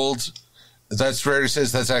behold, that's Rarity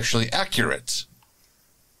says that's actually accurate.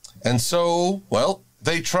 And so, well,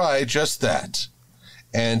 they try just that.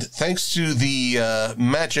 And thanks to the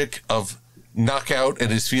magic of Knockout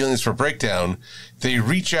and his feelings for Breakdown, they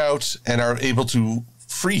reach out and are able to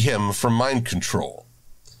free him from mind control.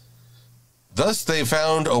 Thus, they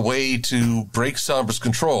found a way to break Sombra's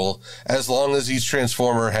control as long as each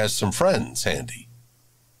Transformer has some friends handy.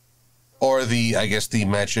 Or I guess the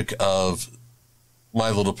magic of My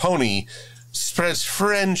Little Pony spreads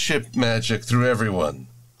friendship magic through everyone.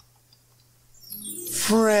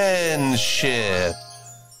 Friendship.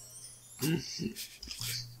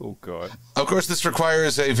 Oh, God. Of course, this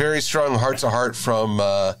requires a very strong heart-to-heart from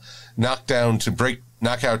Knockout to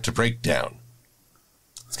Breakdown.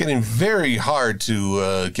 It's getting very hard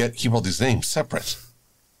to keep all these names separate.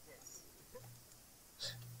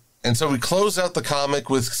 And so we close out the comic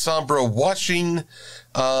with Sombra watching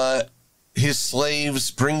his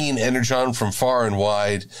slaves bringing Energon from far and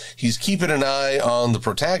wide. He's keeping an eye on the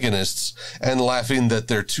protagonists and laughing that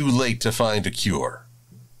they're too late to find a cure.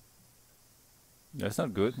 That's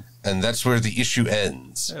not good. And that's where the issue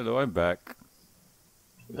ends. Hello, I'm back.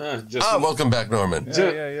 Welcome back, Norman.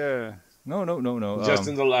 Yeah. No. Just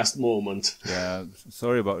in the last moment. Yeah,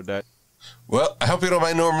 sorry about that. Well, I hope you don't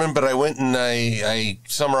mind, Norman, but I went and I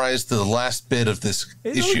summarized the last bit of this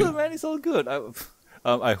It's issue. all good, man. It's all good.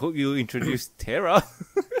 I hope you introduced Terra.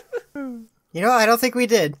 I don't think we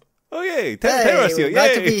did. Oh, yay. Terra's here.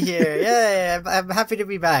 Glad Yay. to be here. Yeah, I'm happy to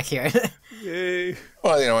be back here. Yay.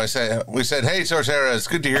 Well, we said, hey, Torterra, it's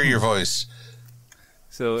good to hear your voice.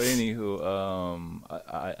 So, anywho,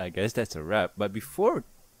 I guess that's a wrap. But before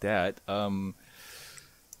that, I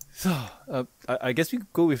guess we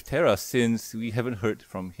could go with Terra since we haven't heard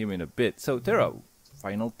from him in a bit. So, Terra,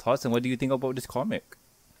 final thoughts and what do you think about this comic?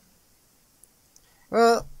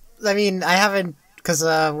 Well, I mean, I haven't, because,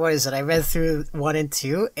 what is it, I read through 1 and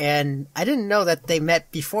 2, and I didn't know that they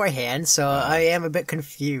met beforehand, so I am a bit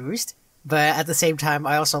confused. But at the same time,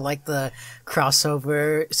 I also like the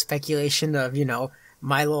crossover speculation of,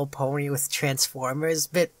 My Little Pony with Transformers.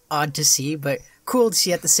 Bit odd to see, but cool to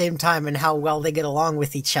see at the same time, and how well they get along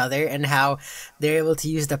with each other, and how they're able to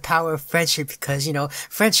use the power of friendship because,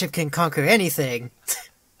 friendship can conquer anything.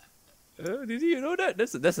 Did you know that?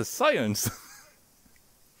 That's a science.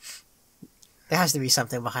 There has to be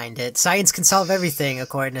something behind it. Science can solve everything,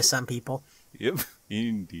 according to some people. Yep,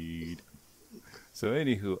 indeed. So,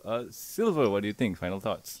 anywho, Silver, what do you think? Final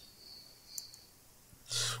thoughts?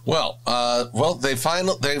 Well, they've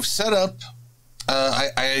set up.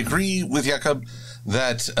 I agree with Jakob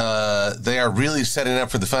that they are really setting up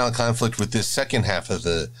for the final conflict with this second half of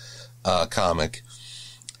the comic.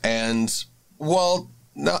 And while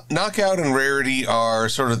Knockout and Rarity are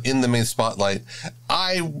sort of in the main spotlight,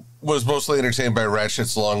 I was mostly entertained by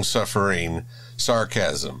Ratchet's long-suffering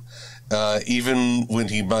sarcasm. Even when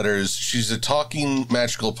he mutters, "She's a talking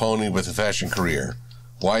magical pony with a fashion career.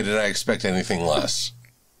 Why did I expect anything less?"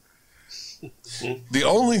 The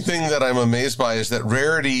only thing that I'm amazed by is that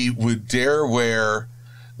Rarity would dare wear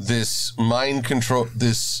this mind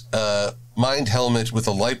helmet with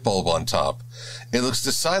a light bulb on top. It looks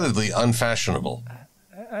decidedly unfashionable.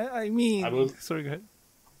 I mean, sorry, go ahead.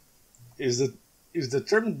 Is the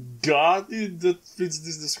term gaudy that fits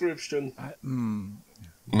this description?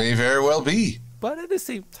 May very well be. But at the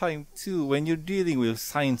same time, too, when you're dealing with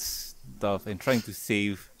science stuff and trying to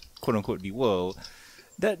save, quote-unquote, the world,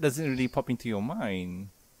 that doesn't really pop into your mind,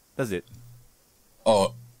 does it?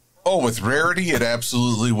 Oh, with Rarity, it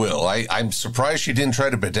absolutely will. I'm surprised she didn't try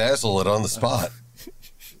to bedazzle it on the spot.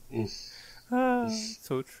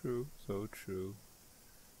 So true, so true.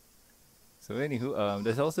 So anywho,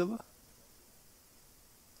 that's all, Silva?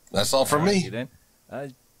 That's all from me. Then.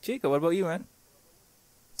 Jacob, what about you, man?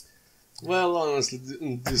 Well, honestly,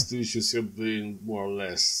 these two issues have been more or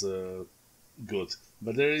less good.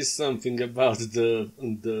 But there is something about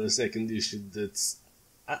the second issue that's...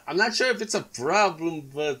 I'm not sure if it's a problem,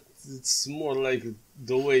 but it's more like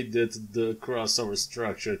the way that the crossover is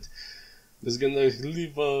structured. It's gonna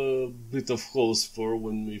leave a bit of holes for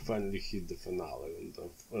when we finally hit the finale and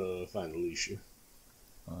the final issue.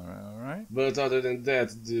 Alright. But other than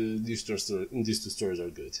that, these two stories are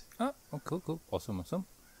good. Oh, cool. Awesome.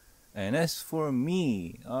 And as for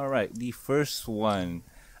me, alright, the first one...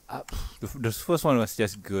 the first one was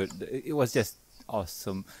just good. It was just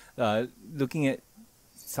awesome. Looking at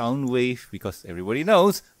Soundwave, because everybody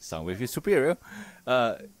knows Soundwave is superior,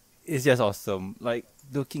 it's just awesome. Like,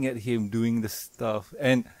 looking at him doing the stuff,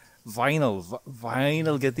 and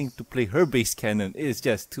Vinyl getting to play her bass cannon is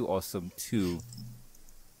just too awesome too.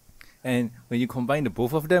 And when you combine the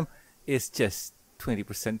both of them, it's just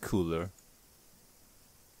 20% cooler.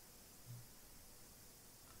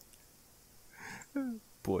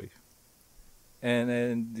 Boy. And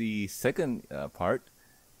then the second part,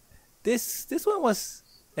 this one was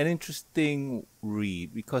an interesting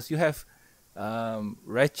read because you have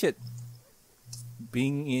Ratchet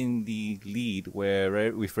being in the lead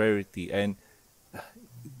with Rarity, and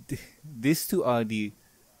these two are the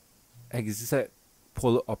exact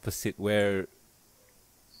polar opposite, where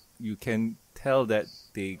you can tell that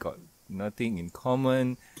they got nothing in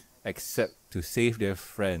common except to save their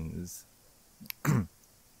friends.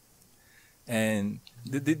 And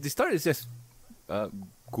the start is just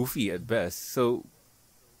goofy at best. So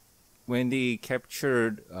when they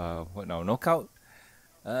captured Knockout,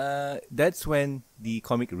 that's when the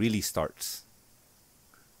comic really starts.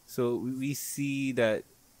 So we see that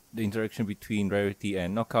the interaction between Rarity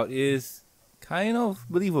and Knockout is kind of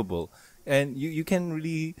believable, and you can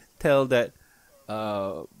really tell that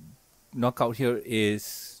Knockout here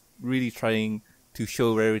is really trying to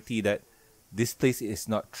show Rarity that this place is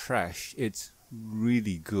not trash. It's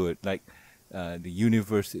really good. Like the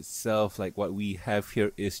universe itself, like what we have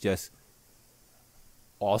here, is just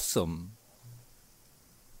awesome.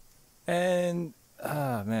 And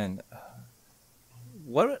man,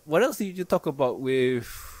 what else did you talk about with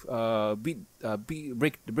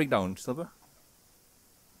breakdown, Silver?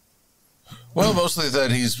 Well, mostly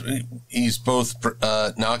that he's both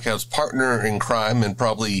Knockout's partner in crime and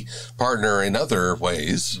probably partner in other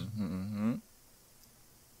ways. Mm-hmm.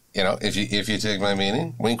 You know, if you take my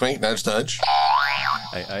meaning, wink, wink, nudge, nudge.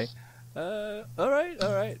 Aye. All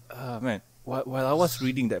right. Man, while I was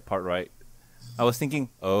reading that part, right, I was thinking,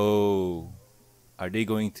 oh, are they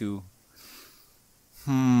going to?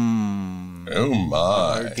 Oh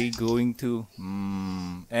my! Are they going to?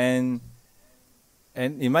 And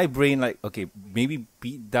in my brain, like, okay, maybe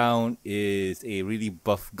Beatdown is a really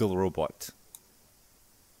buff girl robot.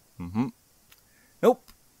 Nope.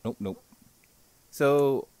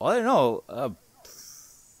 So, all in all,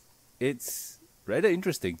 it's rather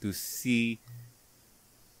interesting to see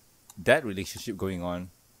that relationship going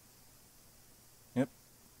on. Yep.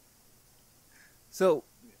 So,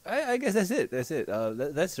 I guess that's it.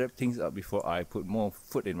 Let's wrap things up before I put more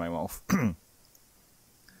foot in my mouth.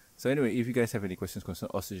 So anyway, if you guys have any questions,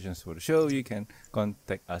 concerns, or suggestions for the show, you can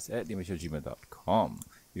contact us at themashowgmail.com.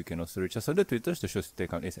 You can also reach us on the Twitters. The show's Twitter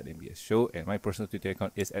account is at MBS Show, and my personal Twitter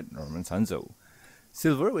account is at Norman Sanzo.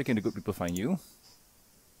 Silver, where can the good people find you?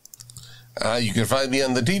 You can find me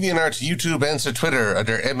on the DeviantArt, YouTube, and Twitter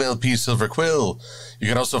under MLP Silver Quill. You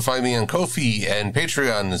can also find me on Ko-fi and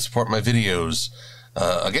Patreon and support my videos.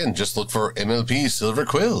 Again, just look for MLP Silver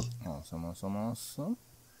Quill. Awesome.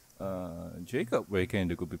 Jacob, where can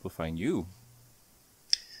the good people find you?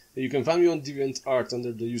 You can find me on DeviantArt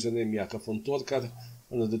under the username Jakob Fon Torkar,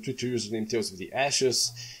 under the Twitter username Tales of the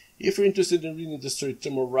Ashes. If you're interested in reading the story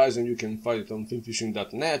Tomb Horizon, you can find it on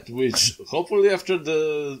filmfishing.net, which hopefully after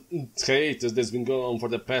the hiatus that's been going on for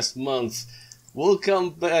the past month, will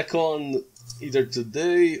come back on either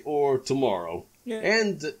today or tomorrow. Yeah.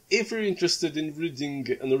 And if you're interested in reading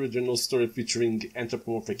an original story featuring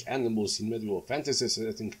anthropomorphic animals in medieval fantasy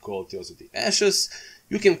setting called Tales of the Ashes,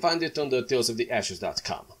 you can find it on the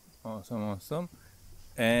talesoftheashes.com. Awesome.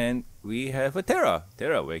 And we have a Terra.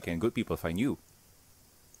 Terra, where can good people find you?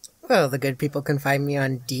 Well, the good people can find me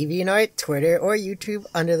on DeviantArt, Twitter, or YouTube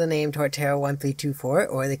under the name Torterra1324,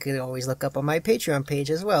 or they could always look up on my Patreon page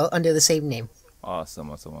as well under the same name. Awesome.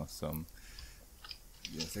 Give me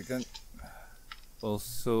a second.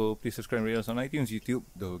 Also, please subscribe and rate us on iTunes, YouTube.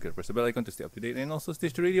 Don't forget to press the bell icon to stay up to date, and also stay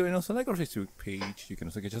to radio, and also like our Facebook page. You can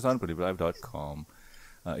also catch us on PollyLive.com.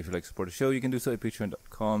 If you'd like to support the show, you can do so at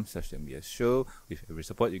patreon.com/MBS Show. With every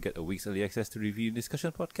support, you get a week's early access to review,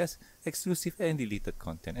 discussion, podcast, exclusive and deleted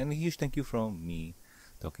content. And a huge thank you from me.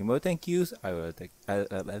 Talking about thank yous, I would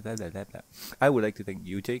like to thank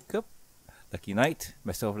you, Jacob, Lucky Knight,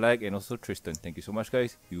 myself, Lag, and also Tristan. Thank you so much,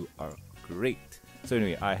 guys. You are great. So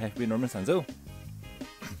anyway, I have been Norman Sanzo.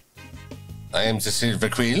 I am the Silver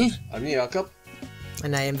Quill. I'm Jakob.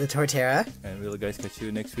 And I am the Torterra. And we'll guys catch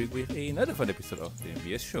you next week with another fun episode of the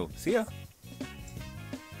MBS Show. See ya.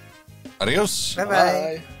 Adios.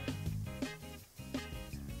 Bye-bye.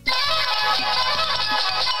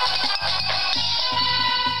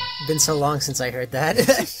 Been so long since I heard that.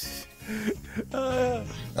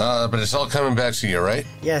 But it's all coming back to you, right?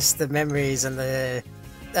 Yes, the memories and the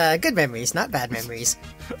good memories, not bad memories.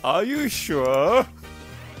 Are you sure?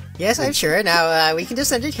 Yes, I'm sure. Now we can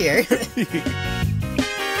just end it here.